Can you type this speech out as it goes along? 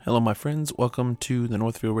Hello, my friends. Welcome to the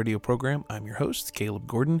Northfield Radio program. I'm your host, Caleb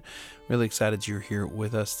Gordon. Really excited you're here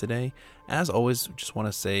with us today. As always, just want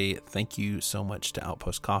to say thank you so much to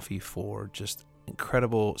Outpost Coffee for just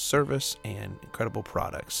incredible service and incredible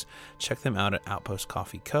products. Check them out at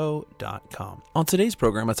outpostcoffeeco.com. On today's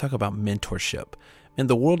program, I talk about mentorship. And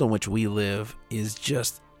the world in which we live is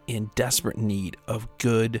just in desperate need of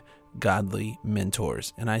good, godly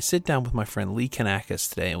mentors. And I sit down with my friend Lee Kanakis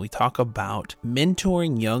today, and we talk about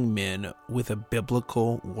mentoring young men with a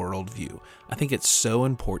biblical worldview. I think it's so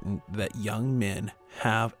important that young men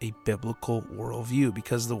have a biblical worldview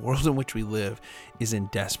because the world in which we live is in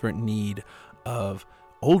desperate need of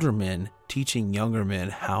older men teaching younger men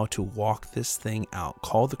how to walk this thing out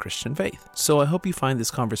called the Christian faith. So I hope you find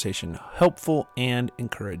this conversation helpful and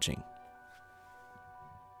encouraging.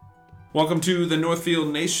 Welcome to the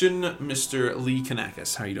Northfield Nation, Mr. Lee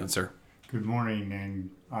Kanakis. How are you doing, sir? Good morning, and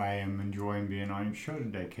I am enjoying being on your show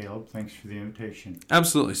today, Caleb. Thanks for the invitation.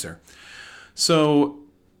 Absolutely, sir. So,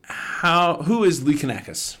 who is Lee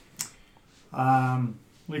Kanakis?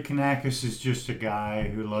 Lee Kanakis is just a guy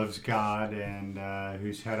who loves God and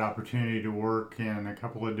who's had opportunity to work in a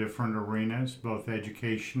couple of different arenas, both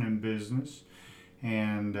education and business.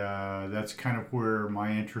 And that's kind of where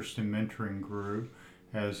my interest in mentoring grew,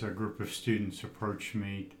 as a group of students approached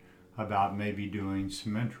me about maybe doing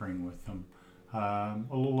some mentoring with them a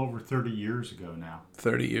little over 30 years ago now.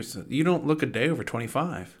 30 years. You don't look a day over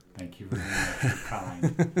 25. Thank you very much. You're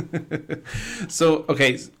kind. So,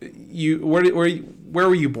 okay, where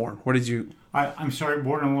were you born? Where did you... I'm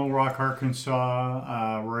born in Little Rock,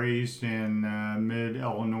 Arkansas, raised in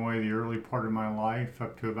mid-Illinois the early part of my life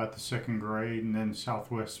up to about the second grade, and then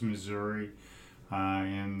southwest Missouri,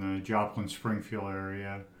 in the Joplin-Springfield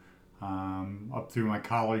area, up through my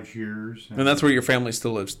college years. And that's where your family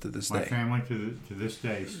still lives to this day? My family to this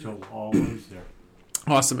day still all lives there.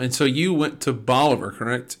 Awesome. And so you went to Bolivar,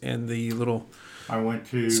 correct? And the little... I went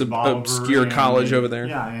to Bolivar, obscure college over there?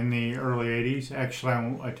 Yeah, in the early 80s. Actually,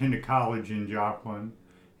 I attended college in Joplin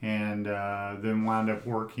and then wound up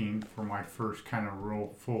working for my first kind of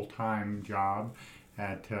real full-time job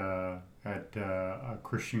at a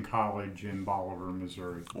Christian college in Bolivar,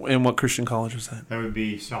 Missouri. And what Christian college was that? That would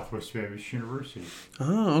be Southwest Baptist University.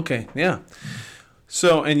 Oh, okay. Yeah.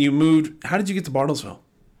 So, and you moved, how did you get to Bartlesville?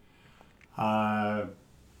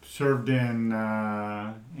 Served in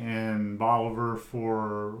Bolivar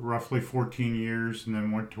for roughly 14 years and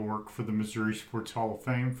then went to work for the Missouri Sports Hall of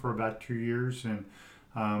Fame for about 2 years and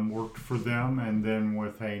worked for them, and then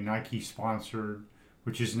with a Nike-sponsored,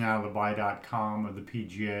 which is now the buy.com of the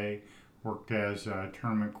PGA, worked as a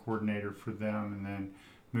tournament coordinator for them, and then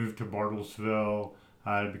moved to Bartlesville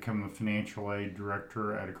to become the financial aid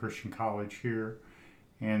director at a Christian college here,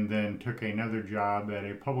 and then took another job at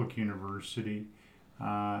a public university.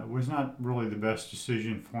 It was not really the best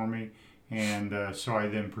decision for me, and so I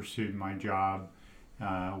then pursued my job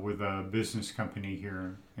with a business company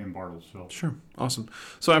here in Bartlesville. Sure. Awesome.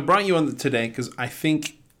 So I brought you on today because I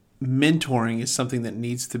think mentoring is something that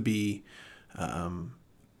needs to be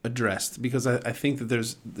addressed, because I think that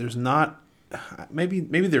there's not, maybe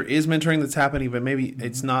there is mentoring that's happening, but maybe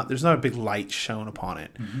it's not, there's not a big light shown upon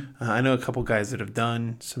it. Mm-hmm. I know a couple guys that have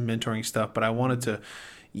done some mentoring stuff, but I wanted to,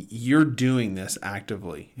 you're doing this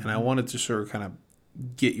actively, and I wanted to sort of kind of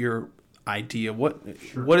get your idea. What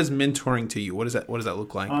is mentoring to you? What does that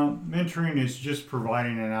look like? Mentoring is just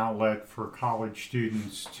providing an outlet for college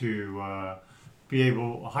students to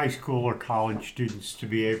high school or college students to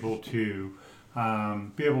be able to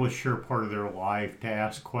share part of their life, to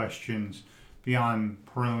ask questions beyond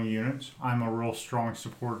parental units. I'm a real strong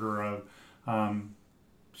supporter of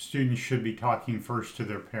students should be talking first to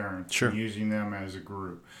their parents, sure, and using them as a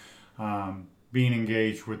group, being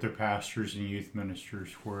engaged with their pastors and youth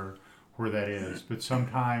ministers where that is. But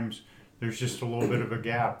sometimes there's just a little bit of a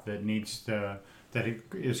gap that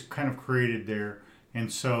is kind of created there. And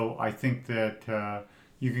so I think that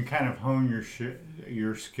you can kind of hone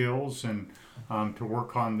your skills and to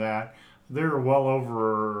work on that. There are well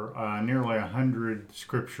over nearly 100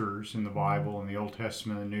 scriptures in the Bible, in the Old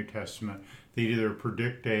Testament and the New Testament, that either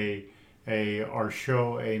predict or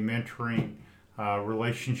show a mentoring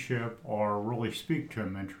relationship or really speak to a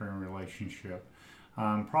mentoring relationship.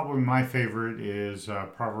 Probably my favorite is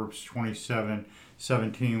Proverbs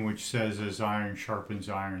 27:17, which says, "As iron sharpens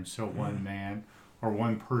iron, so one man or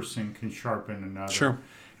one person can sharpen another." Sure.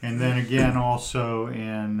 And then again, also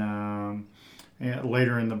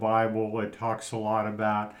later in the Bible, it talks a lot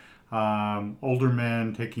about older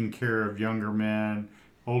men taking care of younger men,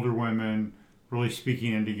 older women really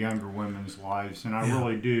speaking into younger women's lives, and I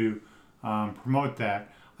really do promote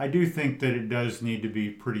that. I do think that it does need to be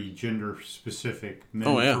pretty gender specific,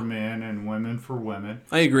 men for men and women for women.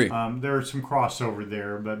 I agree. There are some crossover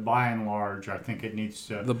there, but by and large, I think it needs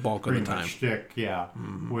to the bulk of the time stick,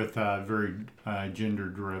 with very gender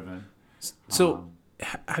driven. So,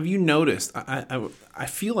 have you noticed? I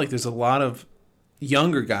feel like there's a lot of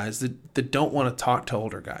younger guys that don't want to talk to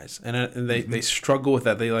older guys, and they struggle with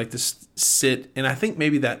that. They like to sit, and I think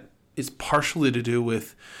maybe that is partially to do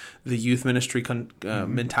with the youth ministry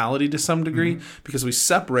mentality to some degree, because we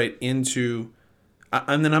separate into.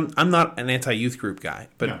 And then I'm not an anti-youth group guy,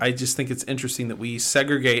 but I just think it's interesting that we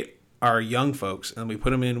segregate our young folks and we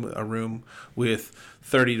put them in a room with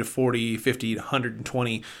 30 to 40, 50 to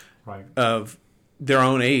 120 of their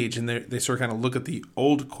own age, and they sort of kind of look at the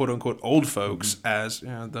old, quote-unquote, old folks as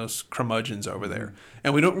those curmudgeons over there.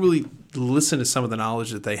 And we don't really listen to some of the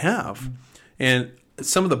knowledge that they have. And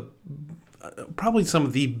probably some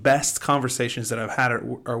of the best conversations that I've had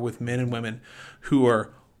are with men and women who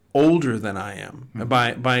are older than I am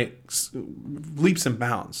by leaps and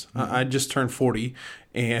bounds. I just turned 40,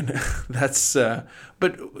 and that's.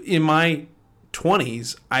 But in my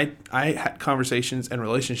 20s, I had conversations and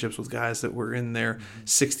relationships with guys that were in their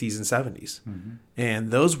 60s and 70s, and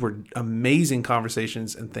those were amazing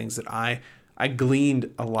conversations and things that I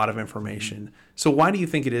gleaned a lot of information. So why do you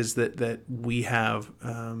think it is that we have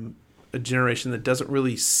a generation that doesn't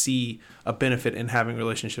really see a benefit in having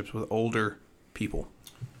relationships with older people?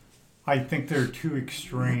 I think there are two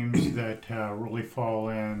extremes that really fall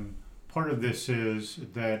in. Part of this is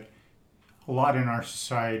that a lot in our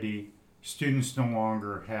society, students no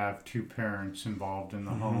longer have two parents involved in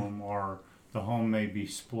the home, or the home may be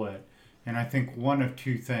split. And I think one of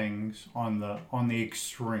two things on the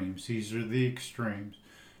extremes. These are the extremes.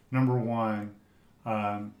 Number one,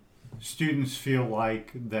 students feel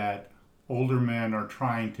like that older men are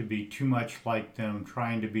trying to be too much like them,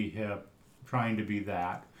 trying to be hip, trying to be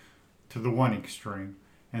that, to the one extreme.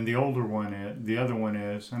 And the other one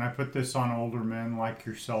is, and I put this on older men like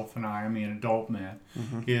yourself and I mean adult men,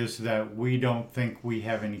 is that we don't think we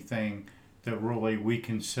have anything that really we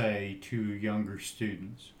can say to younger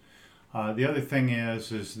students. The other thing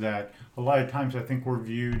is that a lot of times I think we're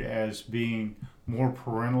viewed as being more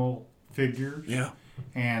parental figures. Yeah.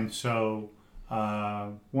 And so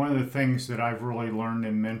one of the things that I've really learned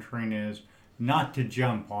in mentoring is not to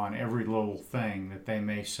jump on every little thing that they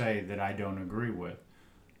may say that I don't agree with.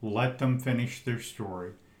 Let them finish their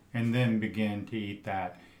story and then begin to eat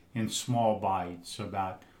that in small bites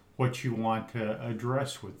about what you want to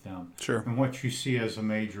address with them. Sure. And what you see as a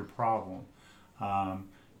major problem.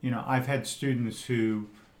 I've had students who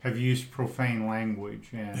have used profane language,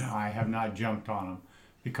 and I have not jumped on them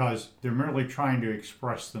because they're merely trying to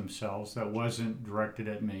express themselves. That wasn't directed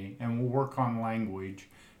at me, and we'll work on language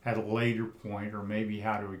at a later point, or maybe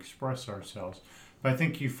how to express ourselves. But I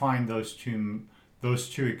think you find those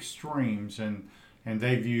two extremes, and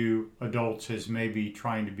they view adults as maybe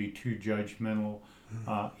trying to be too judgmental.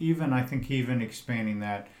 Even expanding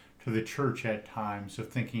that to the church at times, of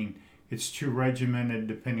thinking it's too regimented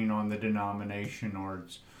depending on the denomination,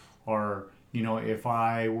 or if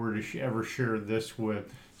I were to ever share this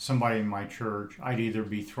with somebody in my church, I'd either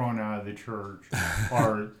be thrown out of the church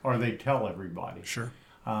or they tell everybody. Sure.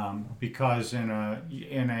 Because in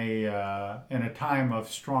a time of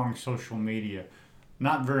strong social media,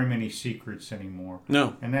 not very many secrets anymore.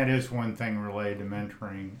 No. And that is one thing related to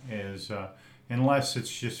mentoring is unless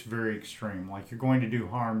it's just very extreme, like you're going to do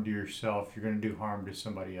harm to yourself, you're going to do harm to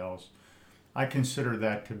somebody else. I consider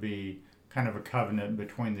that to be kind of a covenant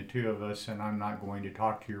between the two of us, and I'm not going to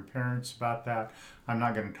talk to your parents about that. I'm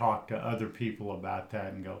not going to talk to other people about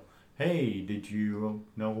that and go, hey, did you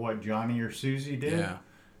know what Johnny or Susie did?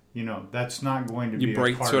 Yeah. That's not going to be a part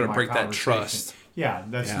of my conversation. Break that trust. Yeah,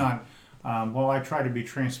 that's not. While I try to be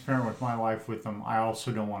transparent with my life with them, I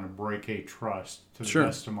also don't want to break a trust to the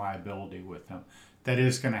best of my ability with them. That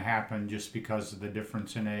is going to happen just because of the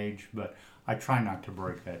difference in age, but I try not to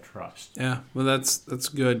break that trust. Yeah, well, that's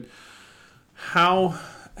good.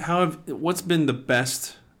 What's been the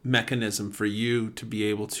best mechanism for you to be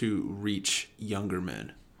able to reach younger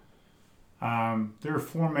men? There are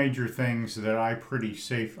four major things that I pretty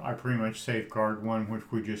much safeguard. One,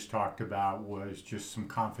 which we just talked about, was just some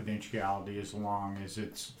confidentiality, as long as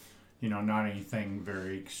it's, not anything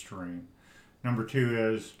very extreme. Number two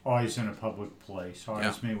is always in a public place.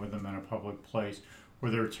 Always meet with them in a public place,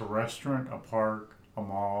 whether it's a restaurant, a park, a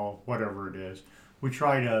mall, whatever it is. We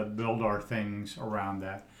try to build our things around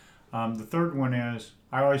that. The third one is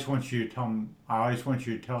I always want you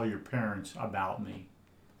to tell your parents about me.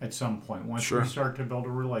 At some point, once we start to build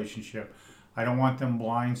a relationship, I don't want them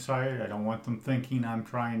blindsided. I don't want them thinking I'm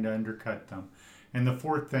trying to undercut them. And the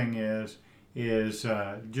fourth thing is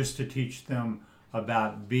just to teach them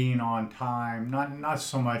about being on time. Not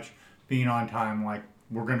so much being on time like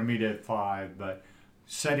we're going to meet at 5, but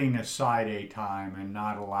setting aside a time and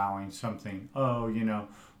not allowing something.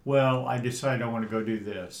 Well, I decided I want to go do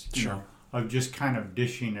this. Sure. Of just kind of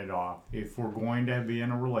dishing it off. If we're going to be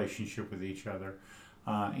in a relationship with each other,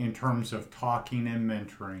 in terms of talking and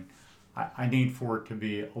mentoring, I need for it to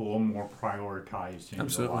be a little more prioritized in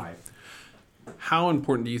your life. How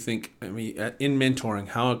important do you think, in mentoring,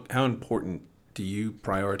 how important do you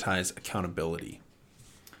prioritize accountability?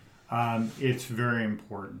 It's very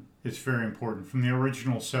important. It's very important. From the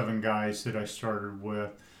original 7 guys that I started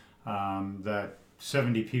with, that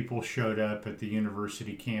 70 people showed up at the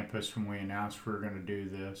university campus when we announced we were going to do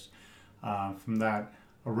this. From that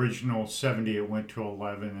original 70, it went to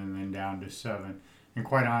 11 and then down to 7. And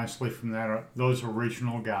quite honestly, from those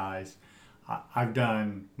original guys, I've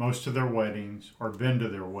done most of their weddings, or been to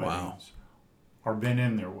their weddings, or been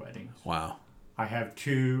in their weddings. Wow. I have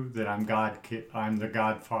 2 that I'm the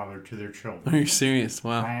godfather to their children. Are you serious?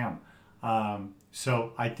 Wow. I am.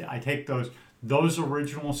 So I take those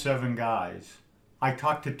original 7 guys. I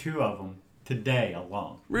talked to 2 of them today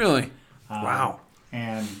alone. Really? Wow.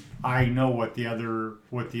 And I know what the other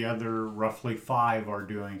roughly 5 are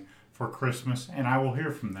doing for Christmas, and I will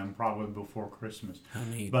hear from them probably before Christmas. How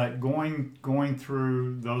neat. But going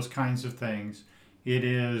through those kinds of things,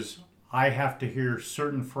 I have to hear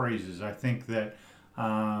certain phrases. I think that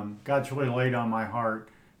God's really laid on my heart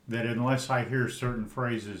that unless I hear certain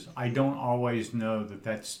phrases, I don't always know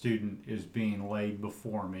that student is being laid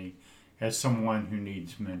before me as someone who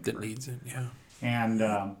needs mentoring. That needs it, yeah. And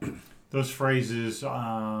those phrases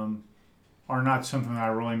are not something that I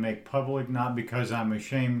really make public, not because I'm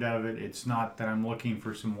ashamed of it. It's not that I'm looking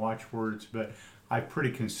for some watchwords, but I've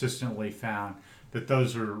pretty consistently found that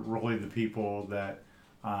those are really the people that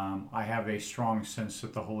I have a strong sense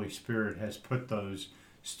that the Holy Spirit has put those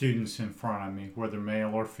students in front of me, whether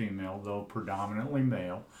male or female, though predominantly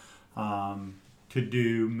male, to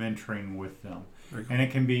do mentoring with them. And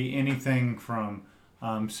it can be anything from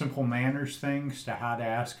simple manners things to how to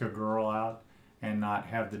ask a girl out and not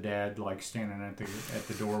have the dad like standing at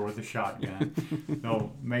the door with a shotgun.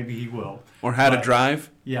 No, maybe he will. Or how to drive.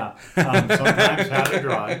 Yeah, sometimes how to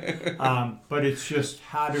drive. But it's just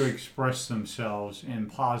how to express themselves in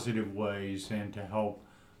positive ways and to help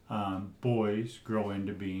boys grow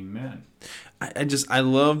into being men. I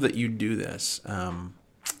love that you do this.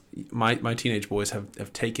 My teenage boys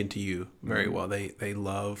have taken to you very well. They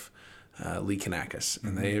love Lee Kanakis,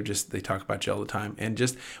 and they talk about you all the time. And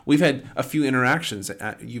we've had a few interactions.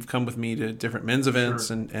 You've come with me to different men's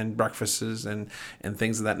events and breakfasts and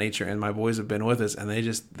things of that nature. And my boys have been with us, and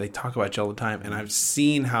they talk about you all the time. And I've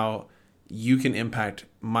seen how you can impact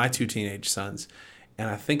my 2 teenage sons. And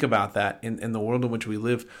I think about that in the world in which we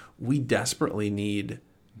live. We desperately need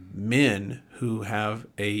men who have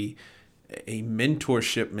a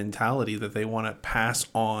mentorship mentality that they want to pass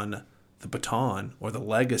on the baton or the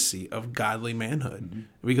legacy of godly manhood,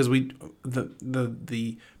 because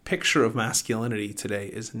the picture of masculinity today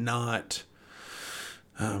is not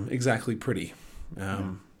exactly pretty.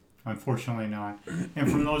 Unfortunately not.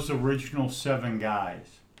 And from those original 7 guys,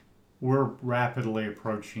 we're rapidly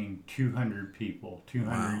approaching 200 people,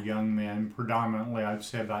 200 young men, predominantly I'd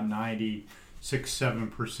say about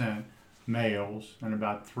 96-7% males and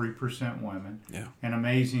about 3% women. Yeah. And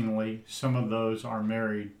amazingly, some of those are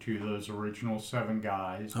married to those original 7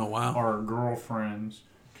 guys. Oh, wow. Or girlfriends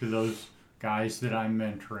to those guys that I'm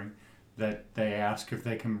mentoring, that they ask if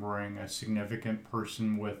they can bring a significant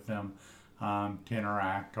person with them to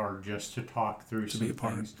interact or just to talk through some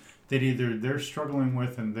things that either they're struggling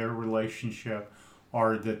with in their relationship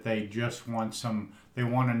or that they just want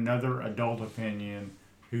another adult opinion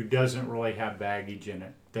who doesn't really have baggage in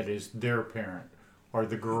it, that is their parent or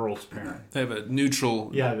the girl's parent. They have a neutral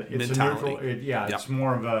mentality. It's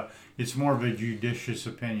more of a judicious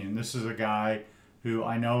opinion. This is a guy who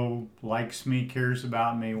I know likes me, cares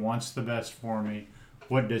about me, wants the best for me.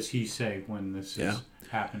 What does he say when this is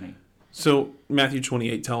happening? So Matthew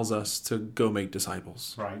 28 tells us to go make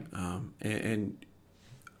disciples. Right. And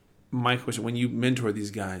my question, when you mentor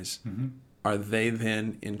these guys, are they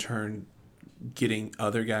then in turn getting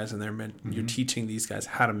other guys and you're teaching these guys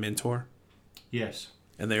how to mentor? Yes.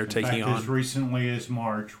 And they are taking on. As recently as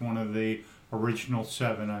March, one of the original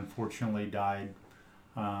 7 unfortunately died.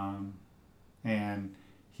 And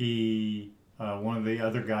he, one of the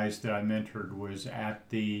other guys that I mentored was at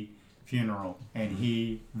the funeral, and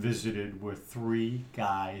he visited with 3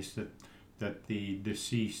 guys that the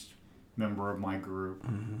deceased member of my group,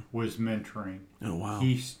 was mentoring. Oh, wow.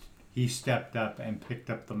 He stepped up and picked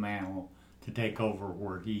up the mantle to take over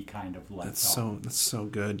where he kind of left off. That's so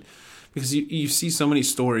good, because you see so many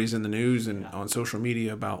stories in the news and on social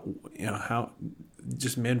media about how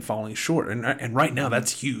just men falling short, and right now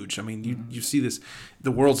that's huge. I mean, you see this,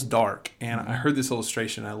 the world's dark, and I heard this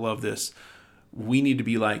illustration. I love this. We need to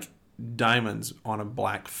be like diamonds on a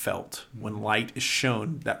black felt. When light is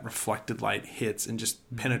shown, that reflected light hits and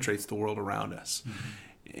just penetrates the world around us.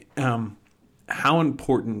 How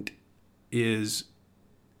important is,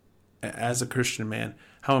 as a Christian man,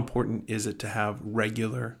 how important is it to have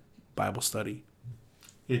regular Bible study?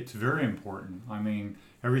 It's very important. I mean,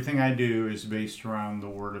 everything I do is based around the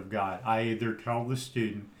Word of God. I either tell the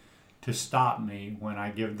student to stop me when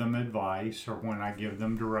I give them advice or when I give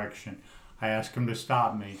them direction. I ask them to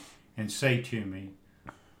stop me and say to me,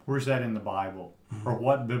 where's that in the Bible? Or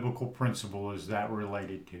what biblical principle is that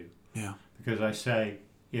related to? Yeah. Because I say,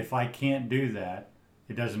 if I can't do that,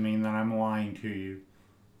 it doesn't mean that I'm lying to you,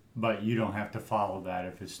 but you don't have to follow that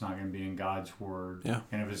if it's not going to be in God's Word,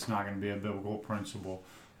 and if it's not going to be a biblical principle.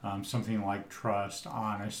 Something like trust,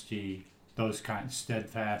 honesty, those kinds,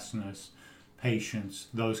 steadfastness, patience,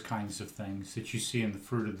 those kinds of things that you see in the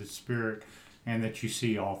fruit of the Spirit and that you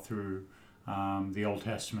see all through the Old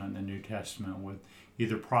Testament and the New Testament with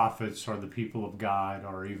either prophets or the people of God,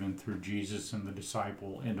 or even through Jesus and the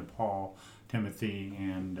disciple into Paul, Timothy,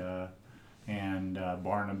 and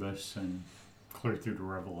Barnabas, and clear through to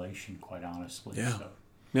Revelation, quite honestly.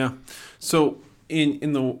 So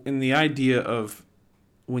in the idea of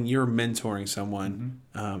when you're mentoring someone,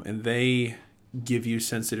 and they give you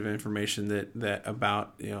sensitive information that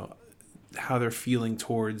about how they're feeling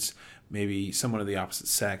towards maybe someone of the opposite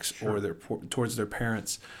sex, or towards their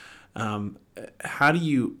parents, what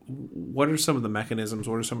are some of the mechanisms,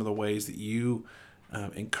 what are some of the ways that you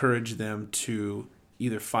encourage them to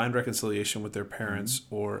either find reconciliation with their parents,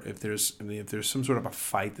 or if there's some sort of a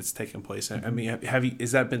fight that's taken place? I mean,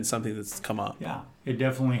 has that been something that's come up? Yeah, it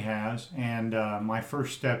definitely has. And my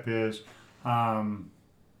first step is, do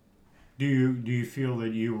you feel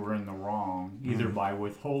that you were in the wrong, either by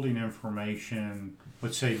withholding information,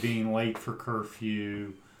 let's say being late for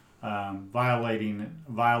curfew,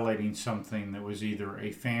 violating something that was either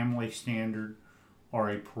a family standard or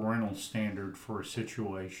a parental standard for a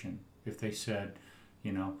situation? If they said,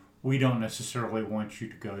 we don't necessarily want you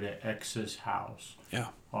to go to X's house,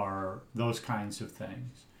 or those kinds of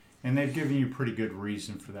things. And they've given you pretty good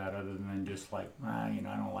reason for that, other than just like, I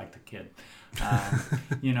don't like the kid. I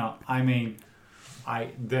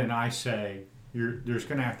say, there's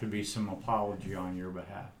going to have to be some apology on your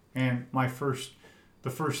behalf. And the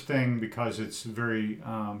first thing, because it's very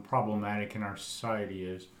problematic in our society,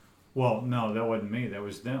 is, well, no, that wasn't me. That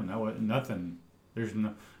was them. That was nothing. There's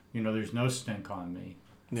no stink on me.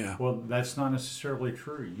 Yeah. Well, that's not necessarily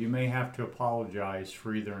true. You may have to apologize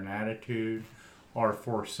for either an attitude or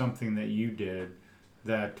for something that you did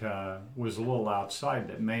that was a little outside,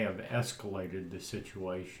 that may have escalated the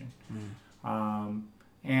situation.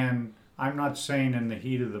 And I'm not saying in the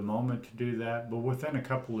heat of the moment to do that, but within a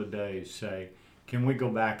couple of days, say, can we go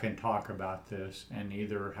back and talk about this, and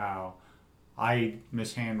either how I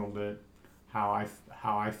mishandled it, how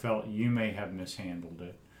I felt you may have mishandled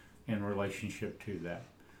it in relationship to that.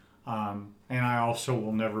 And I also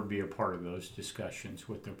will never be a part of those discussions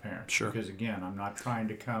with their parents. Sure. Because again, I'm not trying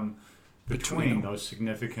to come between those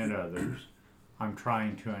significant others. I'm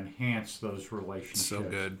trying to enhance those relationships. So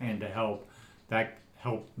good. And to help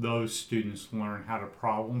those students learn how to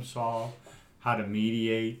problem solve, how to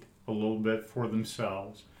mediate a little bit for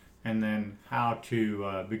themselves, and then how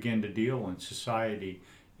to begin to deal in society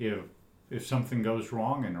if something goes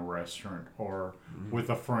wrong in a restaurant, or with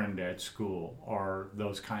a friend at school, or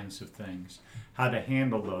those kinds of things. How to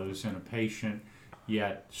handle those in a patient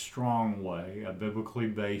yet strong way, a biblically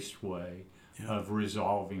based way of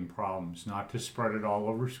resolving problems. Not to spread it all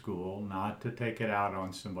over school, not to take it out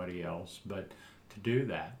on somebody else, but to do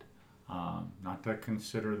that. Not to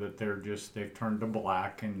consider that they've turned to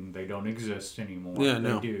black and they don't exist anymore. Yeah,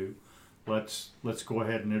 they do. Let's go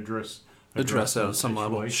ahead and address that on some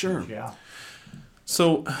level. Sure. Yeah.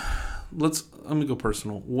 So let me go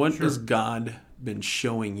personal. What has God been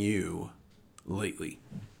showing you lately?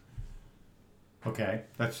 Okay,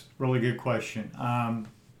 that's a really good question.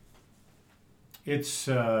 It's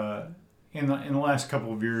in the last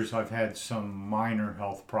couple of years, I've had some minor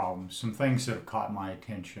health problems, some things that have caught my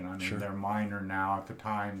attention. I mean, they're minor now. At the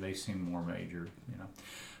time, they seem more major,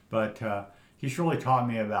 But he's really taught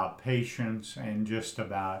me about patience and just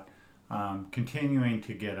about continuing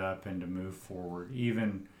to get up and to move forward,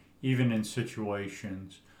 even in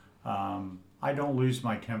situations I don't lose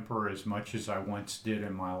my temper as much as I once did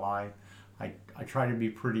in my life. I try to be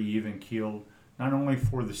pretty even keeled, not only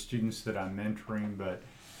for the students that I'm mentoring, but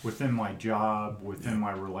within my job, within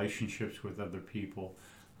my relationships with other people.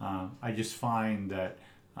 I just find that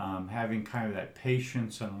having kind of that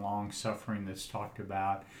patience and long suffering that's talked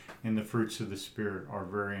about in the fruits of the Spirit are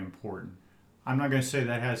very important. I'm not going to say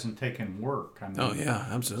that hasn't taken work. I mean, oh yeah,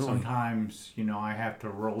 absolutely. Sometimes, I have to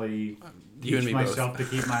really You and teach me myself both.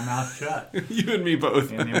 to keep my mouth shut. You and me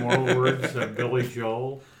both. In the immortal words of Billy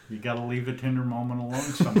Joel, you got to leave a tender moment alone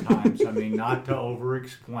sometimes. I mean, not to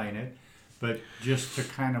over-explain it, but just to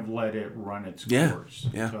kind of let it run its course.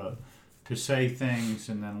 Yeah. To say things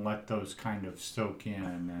and then let those kind of soak in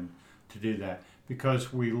and to do that.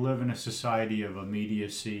 Because we live in a society of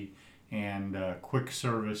immediacy and quick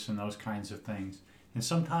service and those kinds of things. And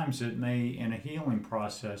sometimes it may, in a healing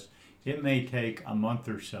process, it may take a month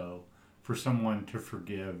or so for someone to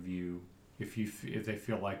forgive you if they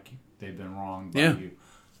feel like they've been wronged by you.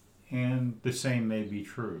 And the same may be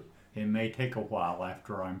true. It may take a while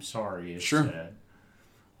after I'm sorry is said,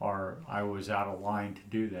 or I was out of line to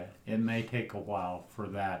do that. It may take a while for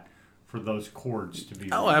those chords to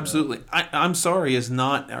be Oh, rebuilt. absolutely. I'm sorry is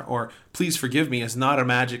not, or please forgive me is not a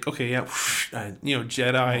magic, okay, yeah,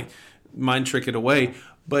 Jedi mind trick it away.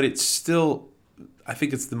 But it's still, I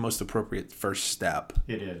think it's the most appropriate first step.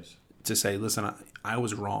 It is. To say, listen, I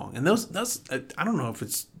was wrong. And those I don't know if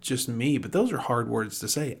it's just me, but those are hard words to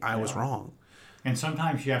say. I was wrong. And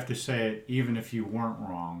sometimes you have to say it even if you weren't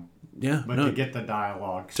wrong. Yeah. But to get the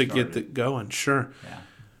dialogue started. To get it going, sure.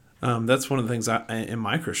 Yeah. That's one of the things in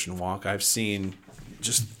my Christian walk, I've seen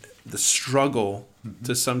just the struggle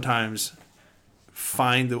to sometimes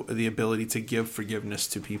find the ability to give forgiveness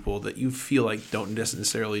to people that you feel like don't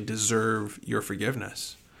necessarily deserve your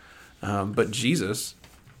forgiveness. But Jesus,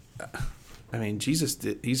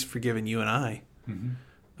 he's forgiven you and I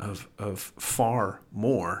of far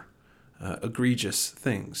more egregious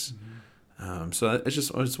things. So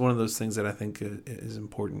it's one of those things that I think is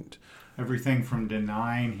important. Everything from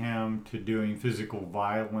denying him to doing physical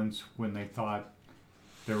violence when they thought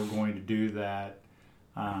they were going to do that,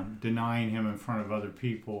 denying him in front of other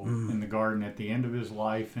people in the garden at the end of his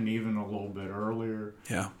life and even a little bit earlier,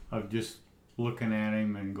 of just looking at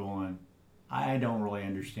him and going, I don't really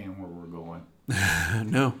understand where we're going.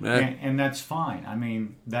 No. And that's fine. I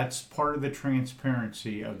mean, that's part of the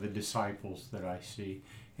transparency of the disciples that I see.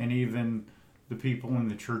 And even the people in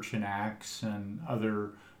the church in Acts and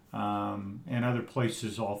other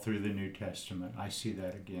places all through the New Testament. I see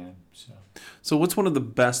that again. So what's one of the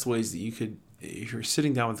best ways that you could, if you're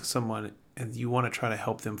sitting down with someone and you want to try to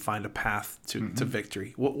help them find a path to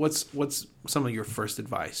victory, what's some of your first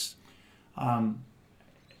advice?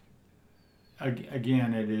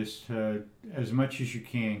 Again, it is to, as much as you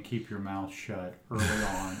can, keep your mouth shut early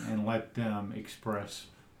on and let them express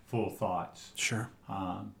full thoughts. Sure.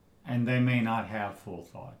 And they may not have full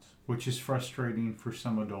thoughts, which is frustrating for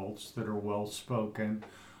some adults that are well-spoken,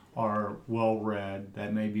 are well-read.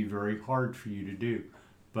 That may be very hard for you to do.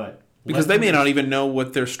 But because they may not even know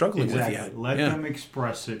what they're struggling with yet. Let them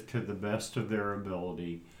express it to the best of their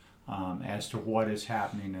ability as to what is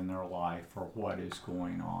happening in their life or what is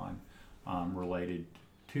going on related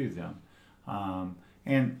to them.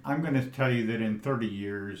 And I'm going to tell you that in 30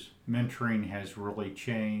 years, mentoring has really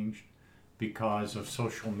changed because of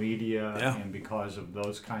social media and because of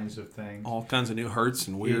those kinds of things. All kinds of new hurts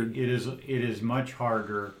and weird. It is much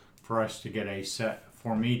harder for us to get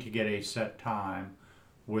for me to get a set time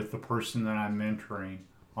with the person that I'm mentoring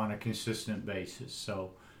on a consistent basis.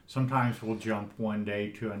 So sometimes we'll jump one day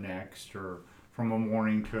to the next, or from a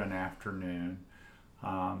morning to an afternoon.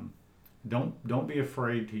 Don't be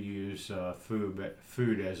afraid to use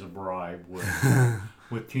food as a bribe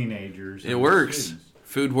with teenagers. It works. Students.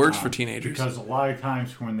 Food works for teenagers. Because a lot of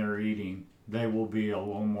times when they're eating, they will be a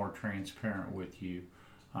little more transparent with you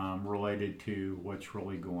related to what's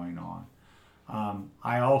really going on.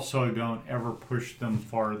 I also don't ever push them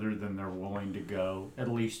farther than they're willing to go, at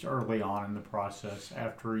least early on in the process.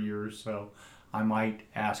 After a year or so, I might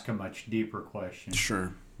ask a much deeper question.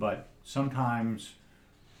 Sure. But sometimes,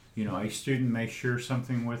 a student may share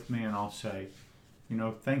something with me and I'll say,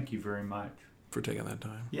 thank you very much. For taking that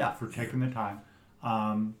time. Yeah, for taking the time.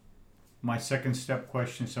 My second step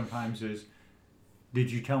question sometimes is,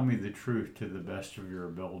 did you tell me the truth to the best of your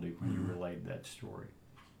ability when you relayed that story?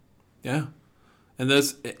 Yeah. And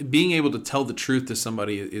being able to tell the truth to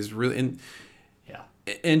somebody is really, and Yeah.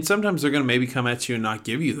 And sometimes they're going to maybe come at you and not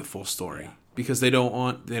give you the full story because they don't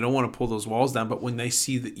want to pull those walls down. But when they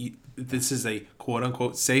see that this is a quote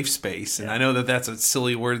unquote safe space, and I know that that's a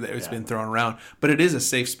silly word that has been thrown around, but it is a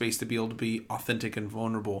safe space to be able to be authentic and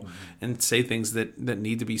vulnerable and say things that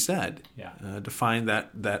need to be said. To find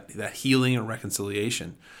that healing and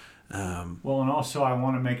reconciliation. Well, and also I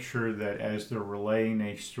want to make sure that as they're relaying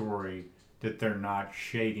a story, that they're not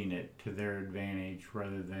shading it to their advantage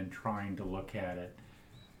rather than trying to look at it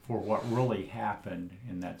for what really happened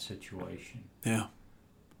in that situation. Yeah.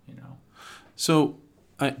 You know. So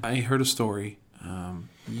I heard a story.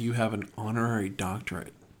 You have an honorary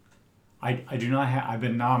doctorate. I do not have. I've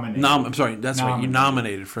been nominated. I'm sorry. That's right. You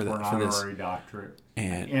nominated for an honorary doctorate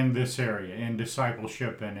in this area, in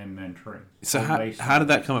discipleship and in mentoring. So how did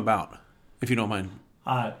that come about, if you don't mind?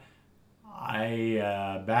 Back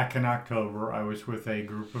in October, I was with a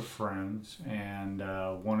group of friends, and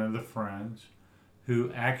one of the friends,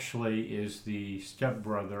 who actually is the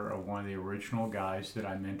stepbrother of one of the original guys that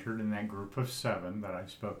I mentored in that group of 7 that I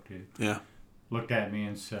spoke to, looked at me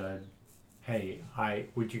and said, "Hey,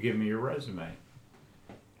 would you give me your resume?"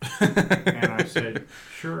 And I said,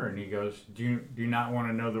 "Sure." And he goes, do you not want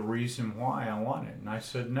to know the reason why I want it?" And I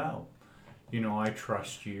said, "No. I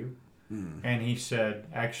trust you." And he said,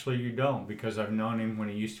 "Actually, you don't, because I've known him when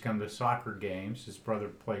he used to come to soccer games. His brother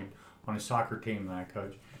played on a soccer team that I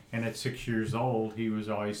coached. And at 6 years old, he was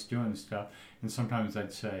always doing stuff. And sometimes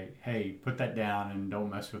I'd say, 'Hey, put that down and don't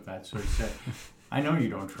mess with that.' So he said, 'I know you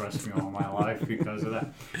don't trust me all my life because of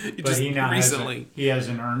that.'" But he now has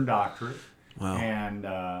an earned doctorate. Wow.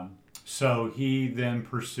 And so he then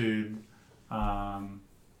pursued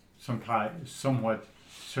somewhat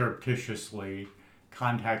surreptitiously,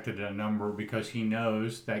 contacted a number, because he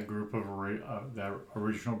knows that group of that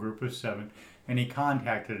original group of 7, and he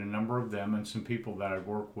contacted a number of them and some people that I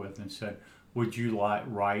work with and said, "Would you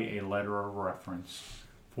write a letter of reference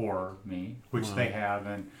for me?" Which they have,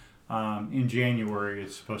 and in January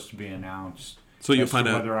it's supposed to be announced. So you'll find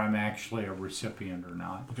out whether I'm actually a recipient or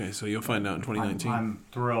not. Okay, so you'll find out in 2019. I'm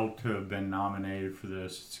thrilled to have been nominated for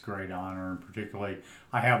this. It's a great honor, and particularly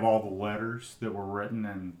I have all the letters that were written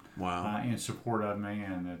and in support of me,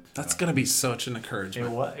 and that's going to be such an encouragement.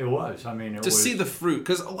 It was. I mean, see the fruit,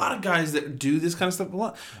 because a lot of guys that do this kind of stuff,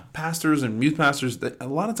 pastors and youth pastors, a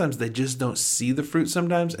lot of times they just don't see the fruit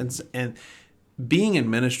sometimes, and being in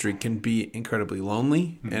ministry can be incredibly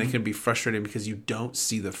lonely, and it can be frustrating because you don't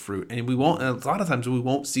see the fruit, and a lot of times we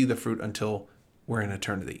won't see the fruit until we're in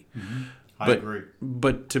eternity. I agree.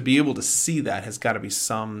 But to be able to see that has got to be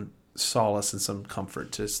some solace and some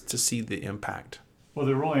comfort to see the impact. Well,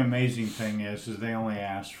 the really amazing thing is they only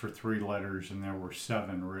asked for 3 letters, and there were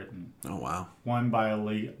 7 written. Oh, wow. 1 by a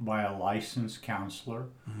licensed counselor,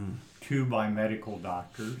 2 by medical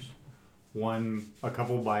doctors, a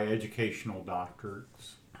couple by educational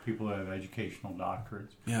doctorates, people that have educational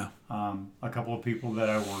doctorates. Yeah. A couple of people that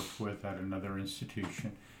I worked with at another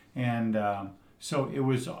institution. And so it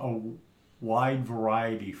was a wide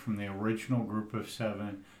variety from the original group of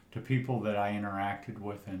 7 to people that I interacted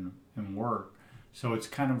with in work. So it's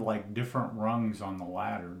kind of like different rungs on the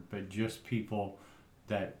ladder, but just people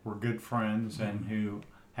that were good friends and who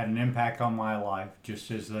had an impact on my life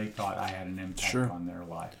just as they thought I had an impact on their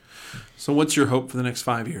life. So what's your hope for the next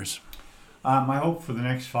 5 years? My hope for the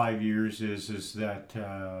next 5 years is that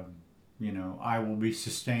I will be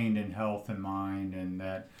sustained in health and mind, and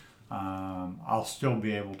that I'll still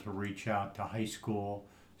be able to reach out to high school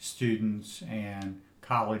students and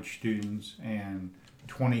college students and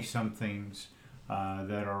 20-somethings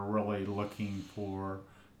that are really looking for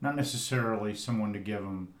not necessarily someone to give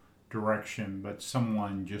them direction, but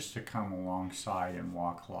someone just to come alongside and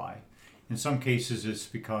walk life. In some cases, it's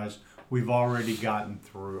because I've already gotten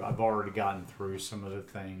through some of the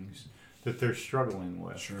things that they're struggling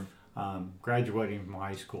with. Sure. Graduating from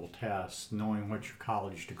high school tests, knowing what your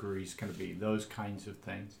college degree is going to be, those kinds of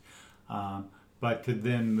things. But to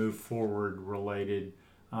then move forward related,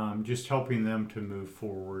 just helping them to move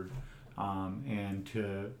forward and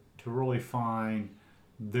to really find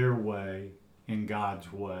their way in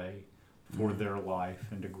God's way for their life,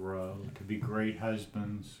 and to grow, to be great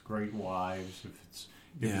husbands, great wives, if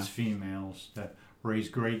it's females, to raise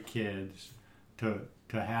great kids, to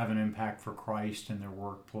have an impact for Christ in their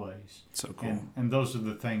workplace. So cool. And those are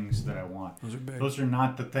the things that I want. Those are big. Those are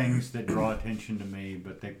not the things that draw attention to me,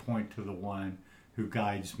 but they point to the one who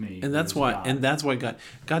guides me. And that's why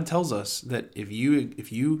God tells us that if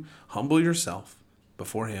you humble yourself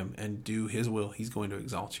before Him and do His will, He's going to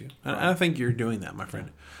exalt you. And I think you're doing that, my friend.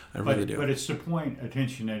 I really do. But it's to point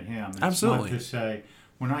attention at Him. It's Absolutely. not to say,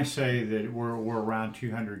 When I say that we're around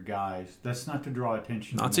 200 guys, that's not to draw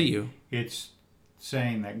attention not to you. It's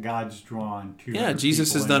saying that God's drawn 200 Yeah,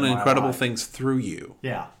 Jesus has done incredible things through you.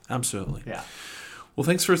 Yeah. Absolutely. Yeah. Well,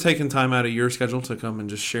 thanks for taking time out of your schedule to come and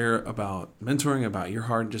just share about mentoring, about your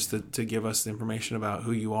heart, just to give us the information about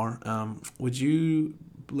who you are. Would you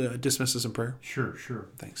dismiss us in prayer? Sure.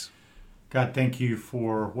 Thanks. God, thank you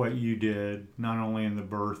for what you did, not only in the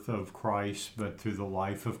birth of Christ, but through the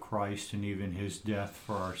life of Christ and even his death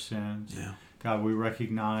for our sins. Yeah. God, we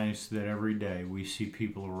recognize that every day we see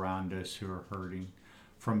people around us who are hurting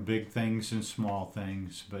from big things and small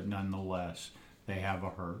things, but nonetheless, they have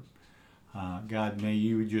a hurt. God, may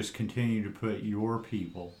you just continue to put your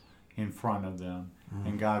people in front of them.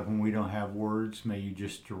 And God, when we don't have words, may you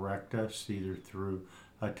just direct us either through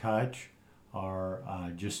a touch or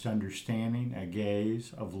just understanding, a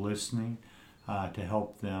gaze of listening to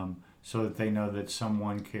help them so that they know that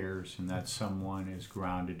someone cares and that someone is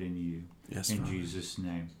grounded in you. Yes, in Father. Jesus'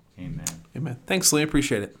 name, amen. Amen. Thanks, Lee.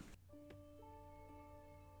 Appreciate it.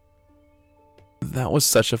 That was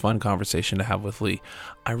such a fun conversation to have with Lee.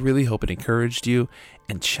 I really hope it encouraged you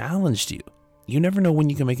and challenged you. You never know when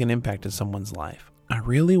you can make an impact in someone's life. I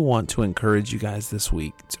really want to encourage you guys this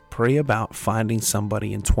week to pray about finding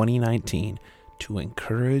somebody in 2019 to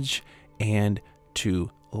encourage and to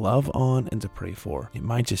love on and to pray for. It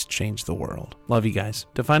might just change the world. Love you guys.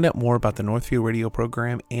 To find out more about the Northview Radio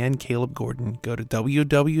program and Caleb Gordon, go to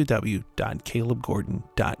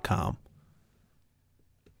www.calebgordon.com.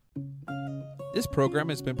 This program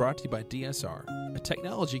has been brought to you by DSR, a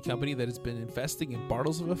technology company that has been investing in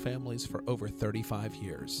Bartlesville families for over 35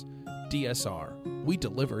 years. DSR, we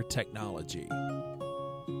deliver technology.